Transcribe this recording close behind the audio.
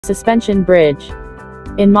Suspension bridge.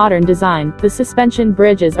 In modern design, the suspension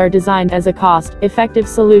bridges are designed as a cost-effective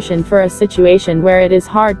solution for a situation where it is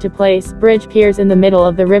hard to place bridge piers in the middle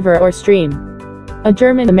of the river or stream. A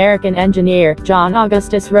German-American engineer, John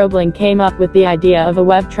Augustus Roebling, came up with the idea of a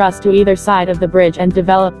web truss to either side of the bridge and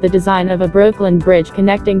developed the design of a Brooklyn Bridge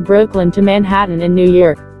connecting Brooklyn to Manhattan in New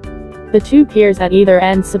York. The two piers at either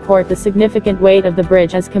end support the significant weight of the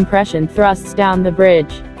bridge as compression thrusts down the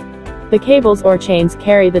bridge. The cables or chains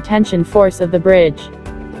carry the tension force of the bridge.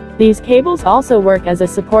 These cables also work as a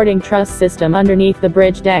supporting truss system underneath the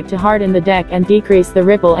bridge deck to harden the deck and decrease the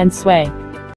ripple and sway.